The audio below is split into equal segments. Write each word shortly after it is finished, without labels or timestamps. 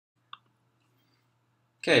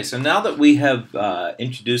Okay, so now that we have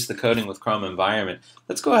introduced the Coding with Chrome environment,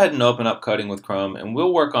 let's go ahead and open up Coding with Chrome, and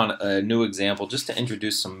we'll work on a new example just to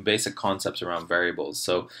introduce some basic concepts around variables.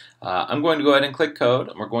 So I'm going to go ahead and click Code,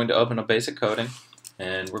 and we're going to open up Basic Coding,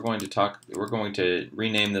 and we're going to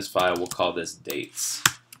rename this file. We'll call this dates.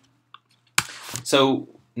 So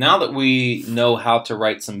now that we know how to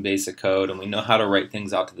write some basic code and we know how to write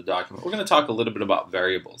things out to the document, we're going to talk a little bit about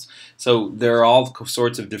variables. So there are all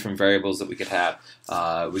sorts of different variables that we could have.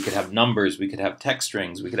 We could have numbers, we could have text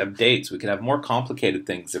strings, we could have dates, we could have more complicated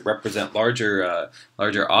things that represent larger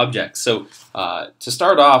objects. So to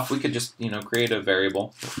start off, we could just create a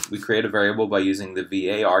variable. We create a variable by using the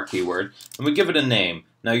var keyword, and we give it a name.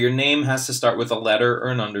 Now your name has to start with a letter or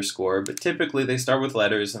an underscore, but typically they start with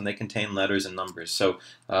letters and they contain letters and numbers. So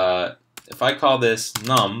if I call this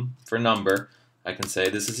num for number, I can say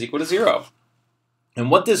this is equal to 0.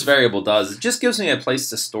 And what this variable does is it just gives me a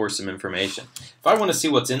place to store some information. If I want to see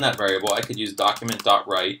what's in that variable, I could use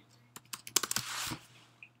document.write,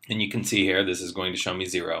 and you can see here this is going to show me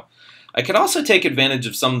 0. I could also take advantage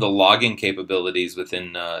of some of the logging capabilities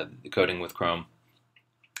within Coding with Chrome,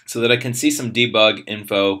 so that I can see some debug,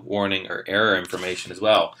 info, warning, or error information as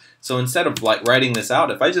well. So instead of writing this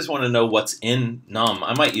out, if I just want to know what's in num,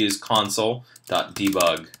 I might use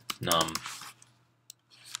console.debug num.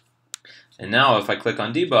 And now if I click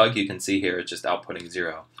on debug, you can see here it's just outputting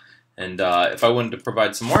 0. And if I wanted to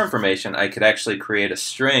provide some more information, I could actually create a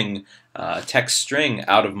string, text string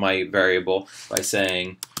out of my variable by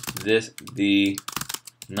saying the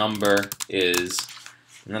number is,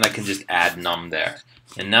 and then I can just add num there.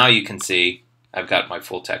 And now you can see I've got my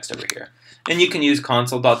full text over here. And you can use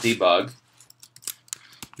console.debug.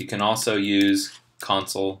 You can also use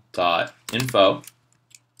console.info.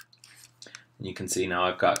 And you can see now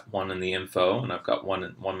I've got one in the info and I've got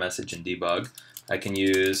one message in debug. I can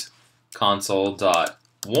use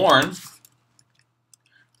console.warn,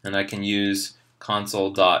 and I can use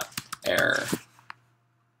console.error.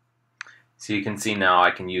 So you can see now I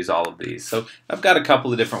can use all of these. So I've got a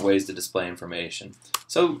couple of different ways to display information.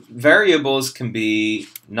 So variables can be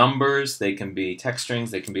numbers, they can be text strings,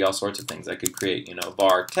 they can be all sorts of things. I could create,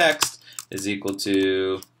 var text is equal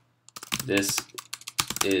to this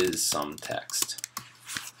is some text.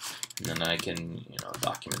 And then I can,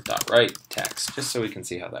 document.write text, just so we can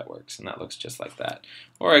see how that works. And that looks just like that.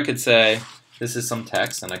 Or I could say this is some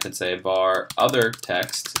text, and I could say var other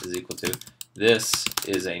text is equal to this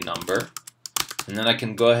is a number. And then I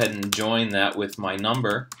can go ahead and join that with my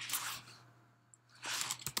number.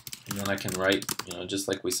 And then I can write, just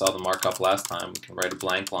like we saw the markup last time, we can write a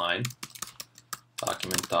blank line,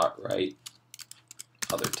 document.write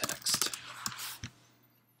other text.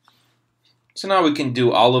 So now we can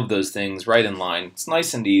do all of those things right in line. It's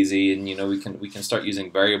nice and easy, and we can start using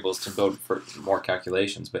variables to build for more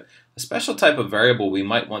calculations. But a special type of variable we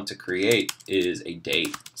might want to create is a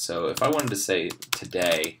date. So if I wanted to say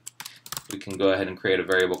today, we can go ahead and create a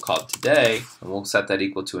variable called today, and we'll set that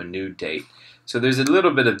equal to a new date. So there's a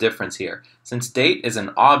little bit of difference here. Since date is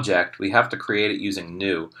an object, we have to create it using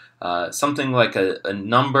new. Something like a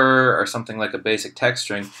number or something like a basic text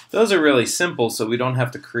string, those are really simple, so we don't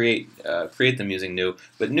have to create them using new.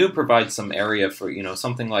 But new provides some area for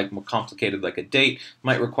something like more complicated, like a date,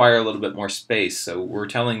 might require a little bit more space. So we're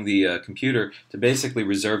telling the computer to basically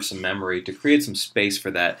reserve some memory to create some space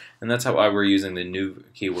for that, and that's why we're using the new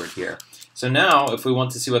keyword here. So now, if we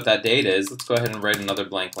want to see what that date is, let's go ahead and write another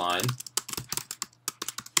blank line.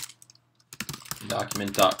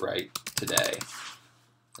 Document.write today.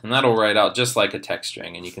 And that'll write out just like a text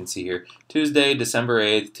string. And you can see here, Tuesday, December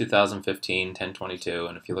 8th, 2015, 10:22.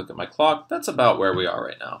 And if you look at my clock, that's about where we are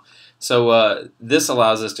right now. So this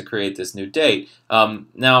allows us to create this new date.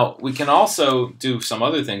 Now, we can also do some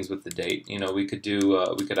other things with the date. We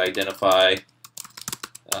could identify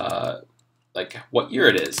like what year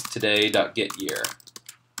it is, today.getYear.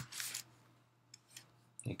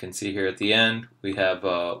 You can see here at the end we have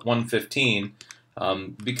 115,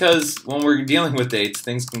 because when we're dealing with dates,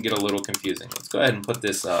 things can get a little confusing. Let's go ahead and put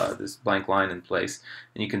this this blank line in place,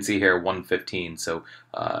 and you can see here 115. So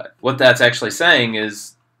what that's actually saying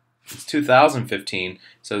is it's 2015.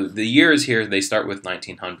 So the years here, they start with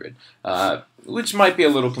 1900, which might be a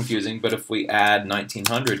little confusing. But if we add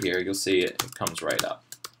 1900 here, you'll see it comes right up.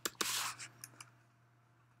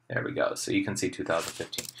 There we go. So you can see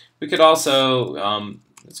 2015. We could also,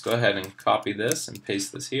 let's go ahead and copy this and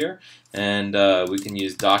paste this here. And we can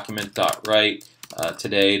use document.write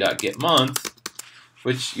today.getMonth,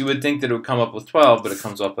 which you would think that it would come up with 12, but it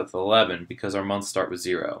comes up with 11 because our months start with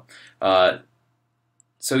 0.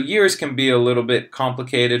 So years can be a little bit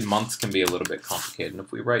complicated, months can be a little bit complicated. And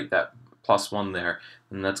if we write that plus 1 there,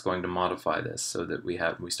 and that's going to modify this so that we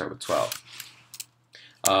start with 12.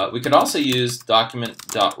 We could also use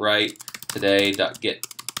document.write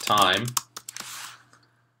today.getTime,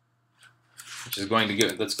 which is going to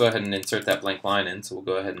give, let's go ahead and insert that blank line in. So we'll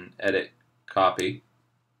go ahead and edit, copy,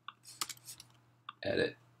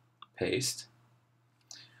 edit, paste.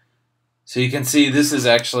 So you can see this is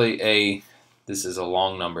actually a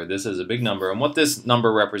long number. This is a big number, and what this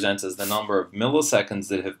number represents is the number of milliseconds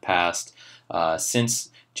that have passed since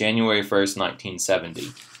January 1st,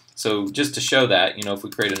 1970. So just to show that, if we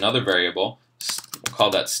create another variable, we'll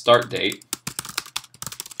call that start date,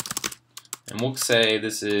 and we'll say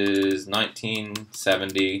this is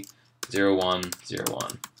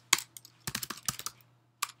 1970-01-01.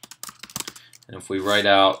 And if we write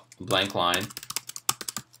out a blank line,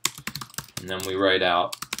 and then we write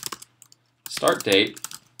out start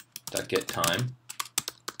date.getTime,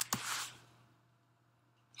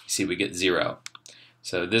 you see we get 0.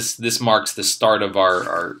 So this marks the start of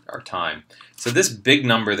our time. So this big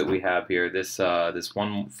number that we have here, this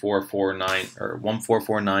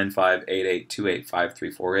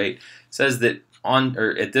 1449588285348, says that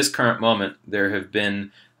at this current moment there have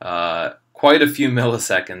been quite a few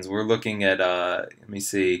milliseconds. We're looking at let me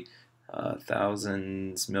see,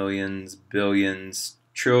 thousands, millions, billions,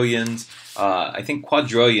 trillions, I think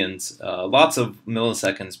quadrillions, lots of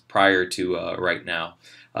milliseconds prior to right now.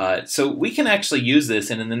 So we can actually use this,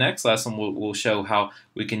 and in the next lesson we'll show how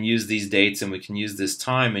we can use these dates, and we can use this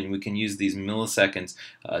time, and we can use these milliseconds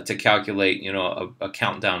to calculate, a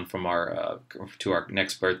countdown from to our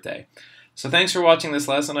next birthday. So thanks for watching this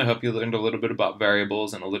lesson. I hope you learned a little bit about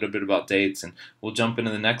variables and a little bit about dates, and we'll jump into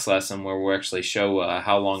the next lesson where we'll actually show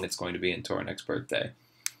how long it's going to be until our next birthday.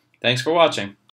 Thanks for watching.